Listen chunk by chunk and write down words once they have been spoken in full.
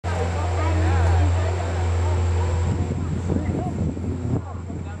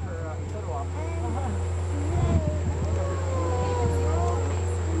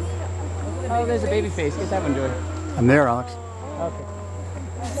Oh, there's a baby face. Get that one, Joy. I'm there, Alex. Okay.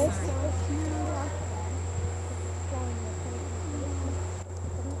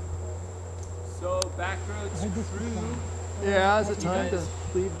 So, Backroads crew. Yeah, is it time to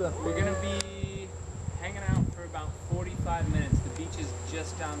leave the... We're going to be hanging out for about 45 minutes. The beach is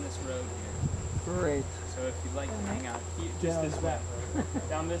just down this road here. Great. So if you'd like to hang out here, just this way.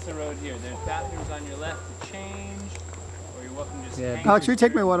 Down this road here. There's bathrooms on your left to change. Or you're welcome to just hang Alex, will you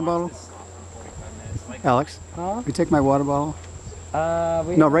take my here water and bottle? watch this for 45 minutes. Like Alex, huh? will you take my water bottle?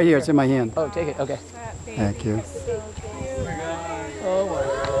 No, right here. It's in my hand. Oh, take it. Okay. Thank you. Oh my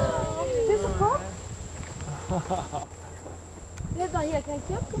God. Dit is een kop? Dit dan hier, kijk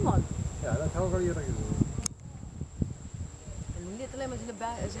je op, kom on. Ja, dat hebben we wel eerder gezien. En niet alleen maar zijn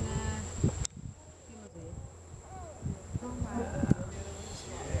bij, zijn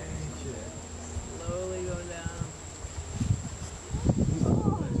slowly going down.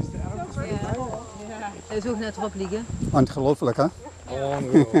 Ja. Hij zoekt net erop liggen. Ongelooflijk, hè?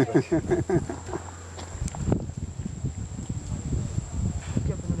 Ongelooflijk. Ik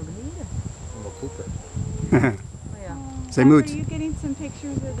heb hem naar beneden. Wat poepen. Oh ja. Zij moet. Are you getting some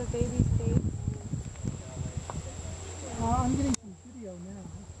pictures of the baby's face? I'm getting some video now.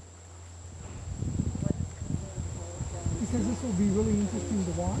 Because this will be really interesting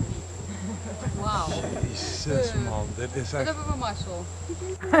to watch. Wauw. Jezus man, dit is Dat echt... hebben we Marcel.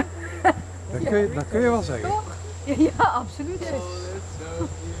 Dat kun je wel zeggen. Toch? Ja, absoluut. Oh, that's so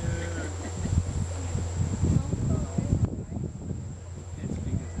cute.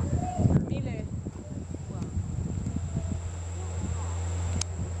 Mile.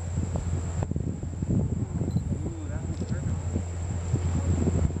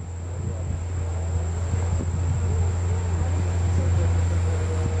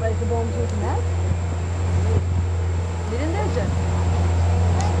 Welke boom zit er net? Dit in deze?